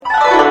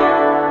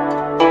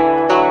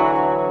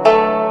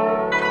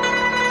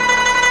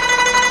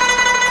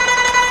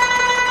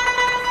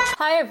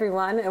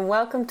everyone, and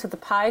welcome to the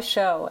Pai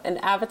Show, an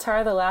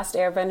Avatar: The Last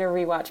Airbender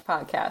rewatch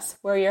podcast.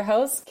 We're your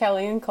hosts,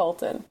 Kelly and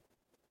Colton.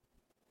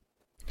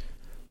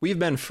 We've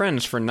been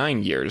friends for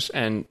 9 years,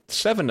 and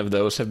 7 of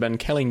those have been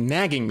Kelly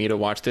nagging me to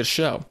watch this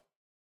show.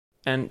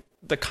 And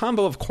the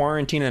combo of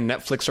quarantine and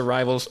Netflix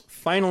arrivals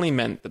finally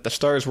meant that the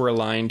stars were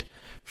aligned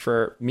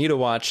for me to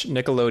watch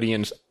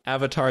Nickelodeon's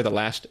Avatar: The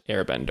Last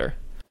Airbender.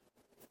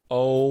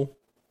 Oh,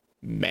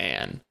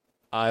 man.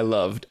 I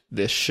loved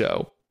this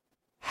show.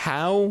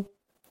 How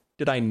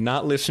did I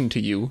not listen to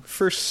you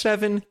for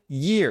 7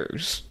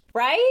 years?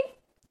 Right?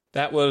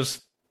 That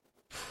was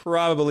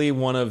probably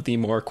one of the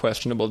more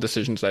questionable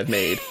decisions I've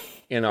made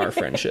in our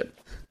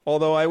friendship.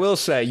 Although I will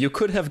say, you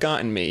could have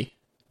gotten me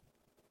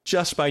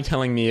just by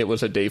telling me it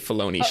was a Dave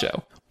Filoni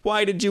show.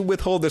 Why did you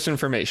withhold this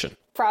information?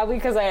 Probably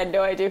because I had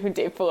no idea who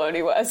Dave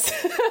Filoni was.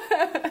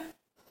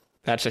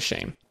 That's a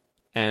shame.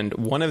 And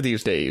one of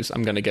these days,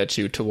 I'm going to get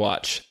you to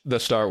watch the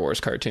Star Wars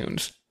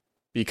cartoons,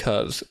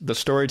 because the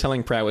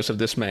storytelling prowess of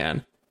this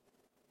man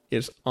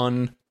is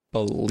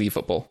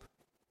unbelievable.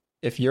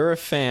 If you're a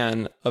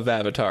fan of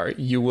Avatar,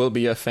 you will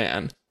be a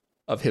fan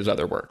of his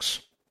other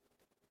works.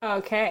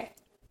 Okay.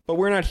 But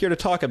we're not here to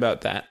talk about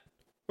that.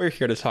 We're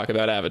here to talk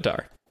about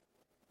Avatar.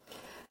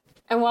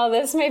 And while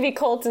this may be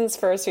Colton's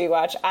first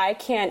rewatch, I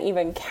can't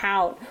even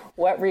count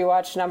what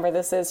rewatch number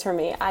this is for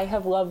me. I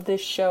have loved this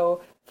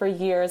show for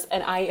years,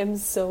 and I am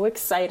so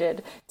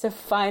excited to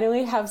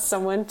finally have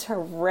someone to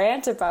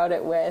rant about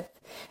it with.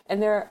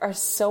 And there are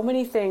so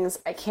many things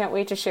I can't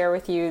wait to share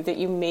with you that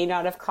you may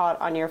not have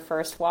caught on your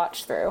first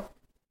watch through.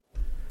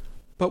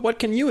 But what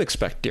can you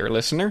expect, dear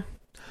listener?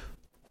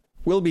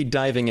 We'll be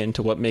diving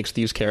into what makes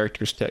these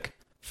characters tick,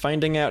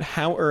 finding out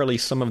how early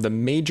some of the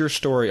major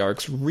story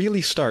arcs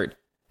really start,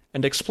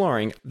 and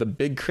exploring the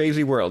big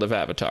crazy world of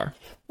Avatar.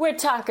 We're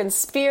talking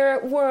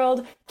spirit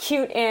world,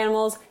 cute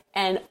animals,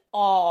 and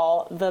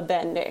all the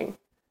bending.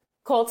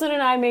 Colton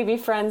and I may be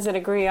friends and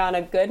agree on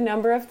a good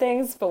number of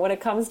things, but when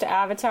it comes to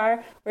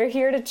Avatar, we're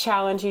here to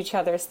challenge each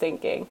other's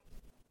thinking.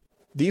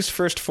 These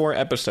first 4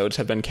 episodes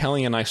have been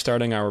Kelly and I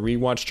starting our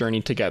rewatch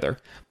journey together,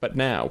 but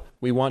now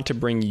we want to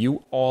bring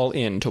you all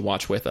in to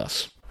watch with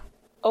us.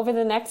 Over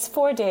the next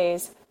 4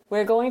 days,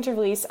 we're going to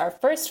release our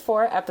first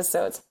 4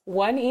 episodes,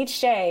 one each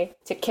day,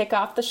 to kick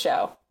off the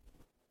show.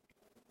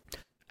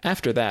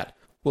 After that,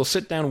 we'll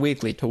sit down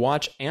weekly to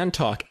watch and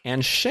talk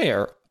and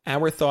share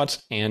our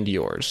thoughts and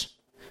yours.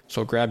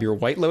 So grab your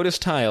White Lotus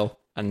tile,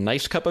 a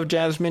nice cup of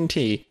jasmine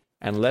tea,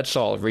 and let's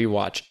all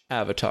rewatch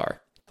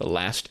Avatar: The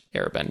Last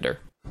Airbender.